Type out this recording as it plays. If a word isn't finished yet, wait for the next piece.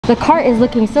The cart is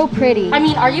looking so pretty. I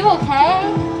mean, are you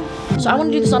okay? So I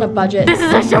want to do this on a budget. This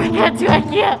is a shortcut to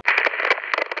IKEA.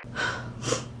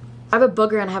 I have a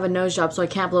booger and I have a nose job, so I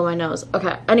can't blow my nose.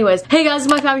 Okay, anyways. Hey guys,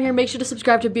 it's my family here. Make sure to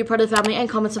subscribe to be a part of the family and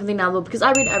comment something down below because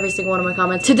I read every single one of my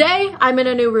comments. Today, I'm in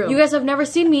a new room. You guys have never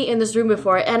seen me in this room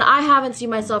before, and I haven't seen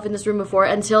myself in this room before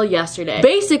until yesterday.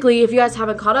 Basically, if you guys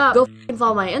haven't caught up, go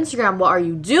follow my Instagram. What are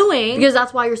you doing? Because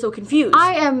that's why you're so confused.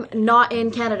 I am not in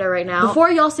Canada right now.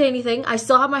 Before y'all say anything, I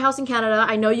still have my house in Canada.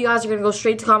 I know you guys are gonna go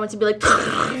straight to comments and be like,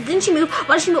 didn't she move?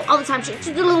 Why does she move all the time? She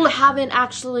haven't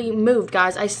actually moved,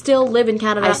 guys. I still live in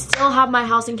Canada. I still have my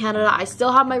house in Canada. I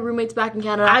still have my roommates back in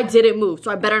Canada. I didn't move,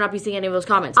 so I better not be seeing any of those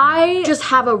comments. I just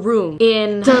have a room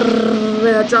in,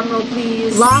 drum roll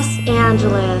please, Los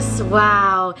Angeles.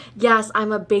 Wow. Yes,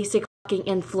 I'm a basic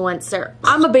influencer.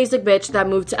 I'm a basic bitch that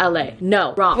moved to LA.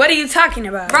 No, wrong. What are you talking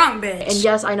about? Wrong, bitch. And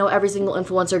yes, I know every single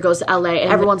influencer goes to LA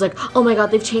and everyone's like, oh my god,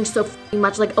 they've changed so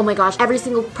much. Like, oh my gosh, every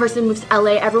single person moves to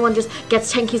LA. Everyone just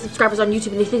gets 10K subscribers on YouTube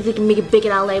and they think they can make it big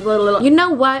in LA, blah, blah, blah. You know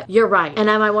what? You're right. And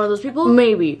am I one of those people?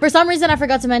 Maybe. For some reason, I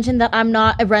forgot to mention that I'm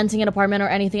not renting an apartment or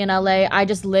anything in LA. I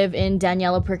just live in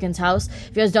Daniela Perkins' house. If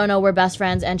you guys don't know, we're best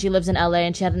friends and she lives in LA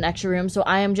and she had an extra room, so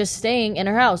I am just staying in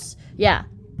her house. Yeah.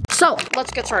 So,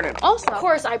 let's get started. Also, of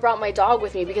course, I brought my dog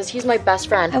with me because he's my best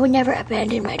friend. I would never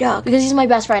abandon my dog. Because he's my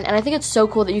best friend, and I think it's so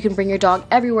cool that you can bring your dog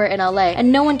everywhere in LA,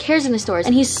 and no one cares in the stores.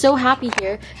 And he's so happy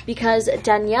here because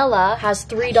Daniela has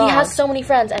 3 dogs. He has so many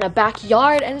friends and a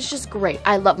backyard, and it's just great.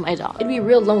 I love my dog. It'd be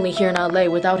real lonely here in LA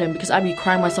without him because I'd be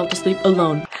crying myself to sleep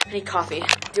alone. I need coffee.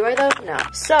 Do I though? No.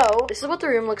 So, this is what the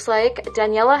room looks like.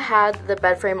 Daniela had the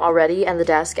bed frame already, and the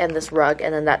desk, and this rug,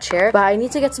 and then that chair. But I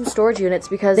need to get some storage units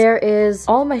because there is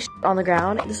all my on the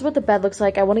ground. This is what the bed looks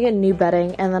like. I want to get new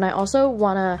bedding, and then I also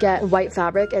want to get white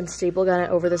fabric and staple gun it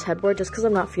over this headboard just because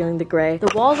I'm not feeling the gray.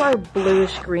 The walls are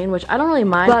bluish green, which I don't really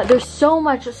mind, but there's so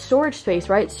much storage space,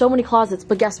 right? So many closets,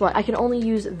 but guess what? I can only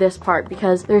use this part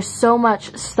because there's so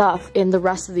much stuff in the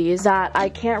rest of these that I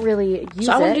can't really use.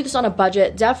 So I want to do this on a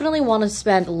budget. Definitely want to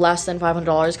spend less than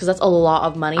 $500 because that's a lot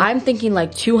of money. I'm thinking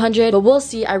like 200, but we'll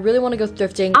see. I really want to go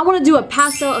thrifting. I want to do a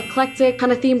pastel eclectic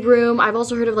kind of themed room. I've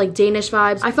also heard of like Danish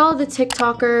vibes. I follow the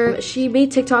TikToker. She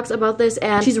made TikToks about this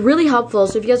and she's really helpful.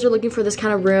 So if you guys are looking for this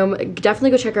kind of room,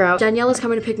 definitely go check her out. Daniela's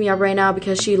coming to pick me up right now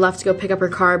because she left to go pick up her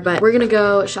car, but we're gonna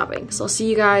go shopping. So I'll see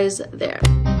you guys there.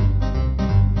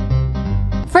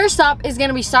 First stop is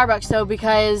gonna be Starbucks though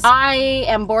because I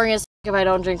am boring as if I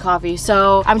don't drink coffee,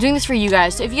 so I'm doing this for you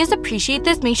guys. So if you guys appreciate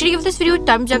this, make sure to give this video a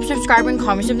thumbs up, subscribe, and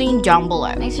comment something down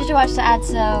below. Make sure to watch the ads,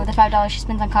 so the $5 she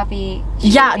spends on coffee.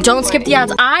 Yeah, don't skip the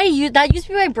ads. That used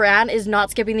to be my brand, is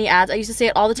not skipping the ads. I used to say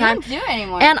it all the time. You don't do it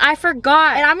anymore. And I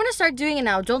forgot. And I'm gonna start doing it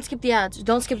now. Don't skip the ads.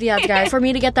 Don't skip the ads, guys. For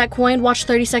me to get that coin, watch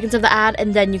 30 seconds of the ad,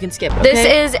 and then you can skip. Okay?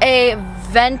 This is a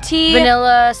venti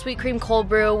vanilla sweet cream cold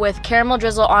brew with caramel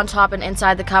drizzle on top and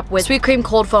inside the cup with sweet cream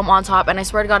cold foam on top. And I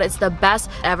swear to God, it's the best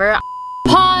ever.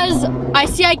 Pause. I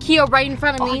see IKEA right in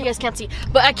front of me. You guys can't see,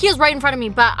 but IKEA's right in front of me.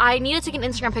 But I need to take an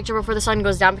Instagram picture before the sun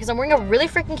goes down because I'm wearing a really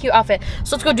freaking cute outfit.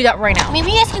 So let's go do that right now.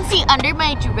 Maybe you guys can see under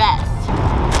my dress.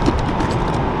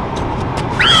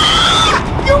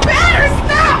 You better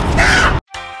stop!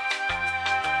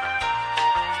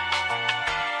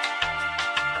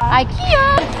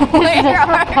 IKEA! Where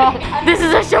are we? This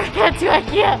is a shortcut to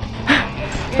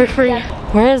IKEA. We're free.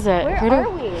 Where is it? Where are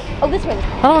we? Oh, this way.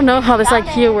 I don't know how this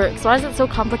IKEA works. Why is it so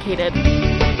complicated?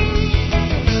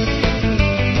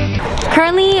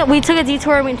 Currently, we took a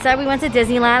detour and instead we went to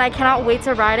Disneyland. I cannot wait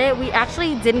to ride it. We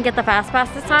actually didn't get the fast pass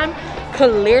this time,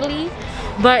 clearly,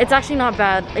 but it's actually not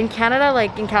bad. In Canada,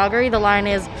 like in Calgary, the line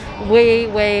is way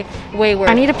worse.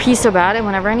 I need to pee so bad, and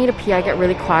whenever I need to pee, I get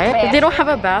really quiet. If they don't have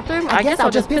a bathroom, I guess I'll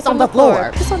just piss on the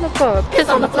floor. Piss on the floor. Piss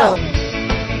on the floor.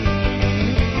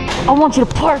 I want you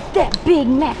to park that Big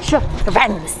Mac truck right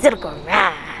in the little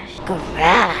garage.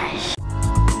 Garage.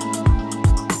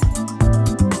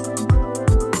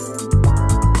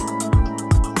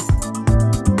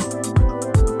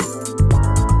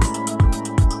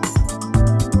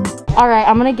 Alright,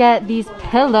 I'm gonna get these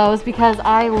pillows because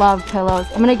I love pillows.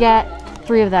 I'm gonna get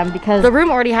 3 of them because the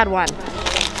room already had 1.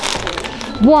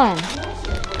 1,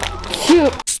 2.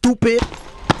 Stupid.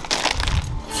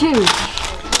 2.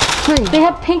 3. They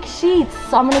have pink sheets,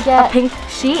 so I'm gonna get a pink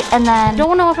sheet, and then I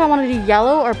don't know if I want to do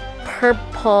yellow or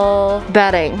purple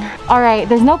bedding. All right,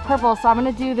 there's no purple, so I'm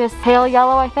gonna do this pale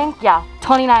yellow, I think. Yeah,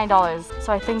 $29,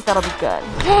 so I think that'll be good.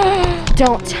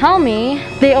 Don't tell me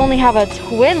they only have a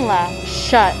twin left.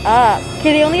 Shut up.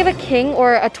 Okay, they only have a king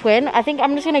or a twin. I think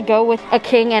I'm just gonna go with a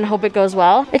king and hope it goes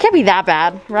well. It can't be that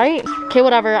bad, right? Okay,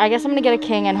 whatever. I guess I'm gonna get a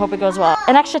king and hope it goes well.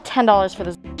 An extra $10 for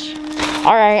this bitch.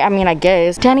 All right, I mean, I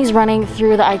guess. Danny's running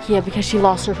through the IKEA because she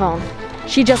lost her phone.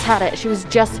 She just had it. She was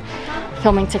just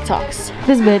filming TikToks.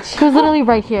 This bitch, she was literally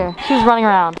right here. She was running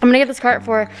around. I'm gonna get this cart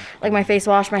for like my face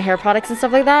wash, my hair products and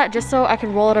stuff like that, just so I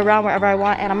can roll it around wherever I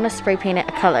want, and I'm gonna spray paint it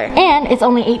a color. And it's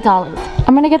only $8.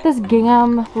 I'm gonna get this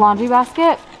gingham laundry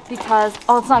basket because,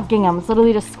 oh, it's not gingham, it's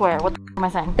literally just square. What the am I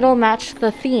saying? It'll match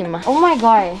the theme. Oh my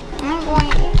god.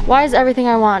 Why is everything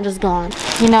I want just gone?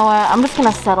 You know what? I'm just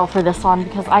gonna settle for this one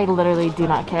because I literally do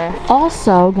not care.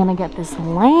 Also, gonna get this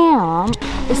lamp.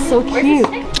 It's so cute.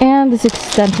 And this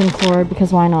extension cord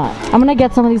because why not? I'm gonna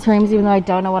get some of these frames even though I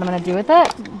don't know what I'm gonna do with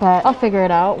it, but I'll figure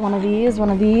it out. One of these,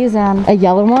 and a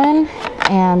yellow one,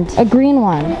 and a green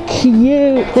one.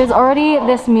 Cute. There's already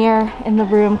this mirror in the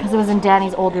room because it was in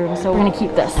Danny's old room, so we're gonna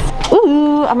keep this.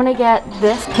 Ooh, I'm gonna get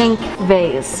this pink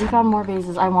vase. We found more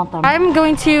vases, I want them. I'm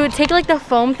going to take like the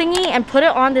foam thingy and put it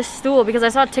on this stool because I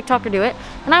saw a TikToker do it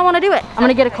and I wanna do it. I'm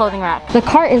gonna get a clothing rack. The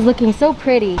cart is looking so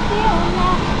pretty.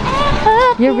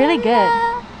 You're really good.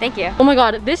 Thank you. Oh my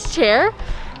god, this chair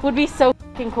would be so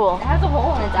fucking cool. It has a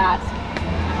hole in its ass.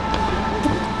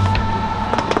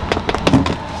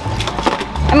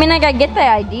 I mean, like, I get the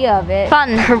idea of it.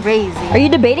 Fun. Crazy. Are you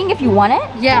debating if you want it?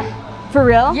 Yeah. For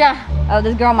real? Yeah. Oh,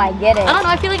 this girl might get it. I don't know,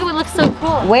 I feel like it would look so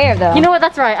cool. Where though? You know what,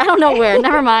 that's right. I don't know where,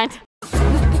 never mind.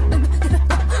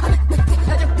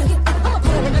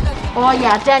 Oh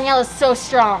yeah, Danielle is so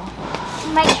strong.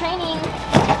 My training.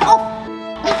 Oh.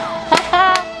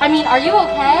 I mean, are you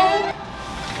okay?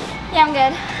 Yeah, I'm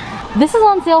good. This is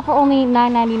on sale for only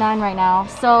 $9.99 right now,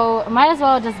 so might as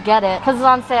well just get it because it's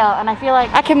on sale, and I feel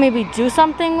like I can maybe do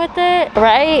something with it,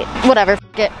 right? Whatever, f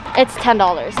it. It's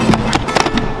 $10.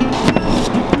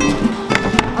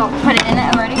 Oh, put it in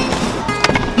it already?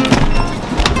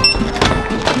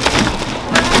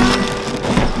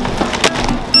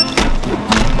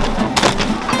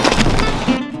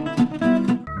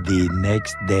 The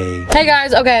next day. Hey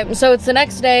guys, okay, so it's the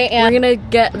next day and we're gonna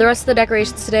get the rest of the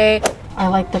decorations today. I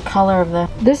like the color of this.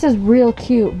 This is real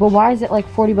cute, but why is it like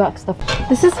 40 bucks?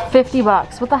 This is 50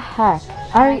 bucks. What the heck?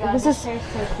 This is so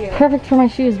perfect for my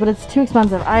shoes, but it's too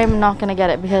expensive. I am not gonna get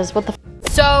it because what the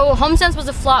So HomeSense was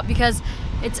a flop because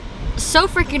it's so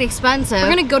freaking expensive. We're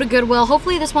gonna go to Goodwill.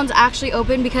 Hopefully this one's actually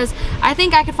open because I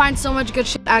think I could find so much good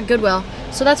shit at Goodwill.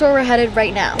 So that's where we're headed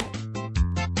right now.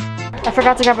 I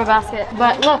forgot to grab a basket,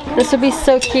 but look, this would be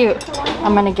so cute.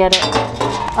 I'm gonna get it.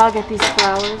 I'll get these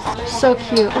flowers. So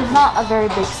cute. There's not a very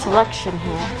big selection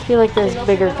here. I feel like there's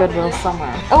bigger Goodwill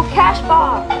somewhere. Oh, cash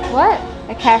box. What?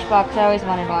 A cash box. I always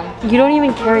wanted one. You don't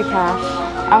even carry cash.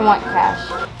 I want cash.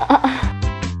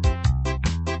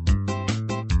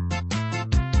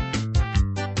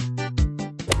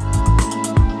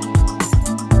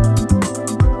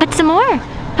 Put some more.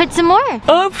 Put some more.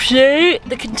 Oh shit.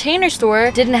 The Container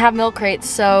Store didn't have milk crates,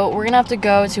 so we're gonna have to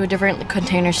go to a different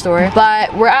Container Store.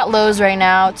 But we're at Lowe's right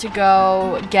now to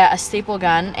go get a staple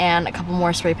gun and a couple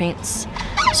more spray paints.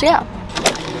 So yeah.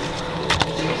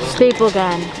 Staple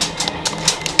gun.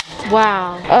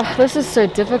 Wow. Ugh, this is so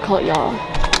difficult, y'all.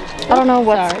 I don't know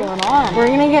what's going on. We're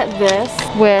gonna get this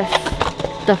with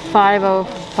the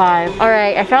 505. All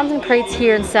right, I found some crates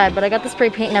here instead, but I got the spray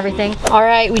paint and everything. All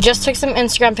right, we just took some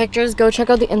Instagram pictures. Go check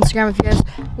out the Instagram if you guys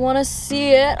want to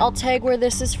see it. I'll tag where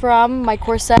this is from, my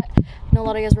corset. I know a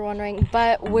lot of you guys were wondering,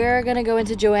 but we're gonna go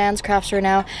into Joann's craft store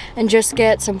now and just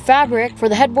get some fabric for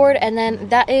the headboard, and then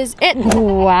that is it.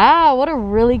 Wow, what a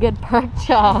really good perk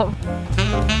job.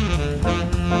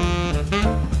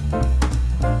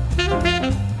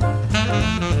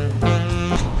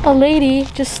 A lady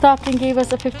just stopped and gave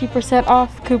us a 50%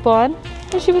 off coupon.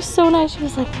 And she was so nice. She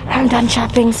was like, I'm done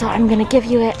shopping, so I'm gonna give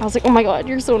you it. I was like, oh my god,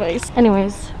 you're so nice.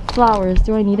 Anyways, flowers,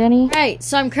 do I need any? All right,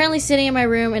 so I'm currently sitting in my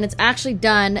room and it's actually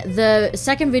done. The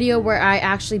second video where I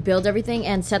actually build everything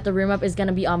and set the room up is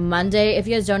gonna be on Monday. If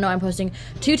you guys don't know, I'm posting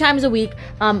 2 times a week,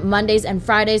 Mondays and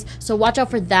Fridays, so watch out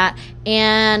for that.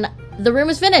 And the room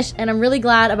is finished and I'm really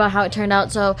glad about how it turned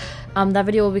out, so that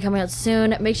video will be coming out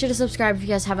soon. Make sure to subscribe if you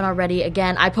guys haven't already.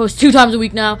 Again, I post 2 times a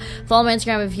week now. Follow my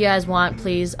Instagram if you guys want,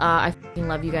 please. I fucking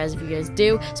love you guys if you guys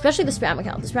do, especially the spam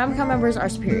account. The spam account members are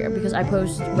superior because I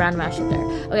post random ass shit there.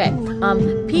 Okay,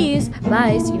 peace,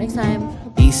 bye, see you next time.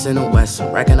 East and the west,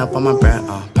 I'm racking up on my bread,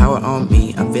 power on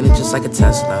me, I'm feeling just like a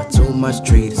Tesla. Too much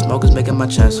tree, the smoke is making my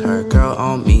chest hurt. Girl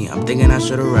on me, I'm thinking I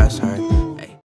should've rest her.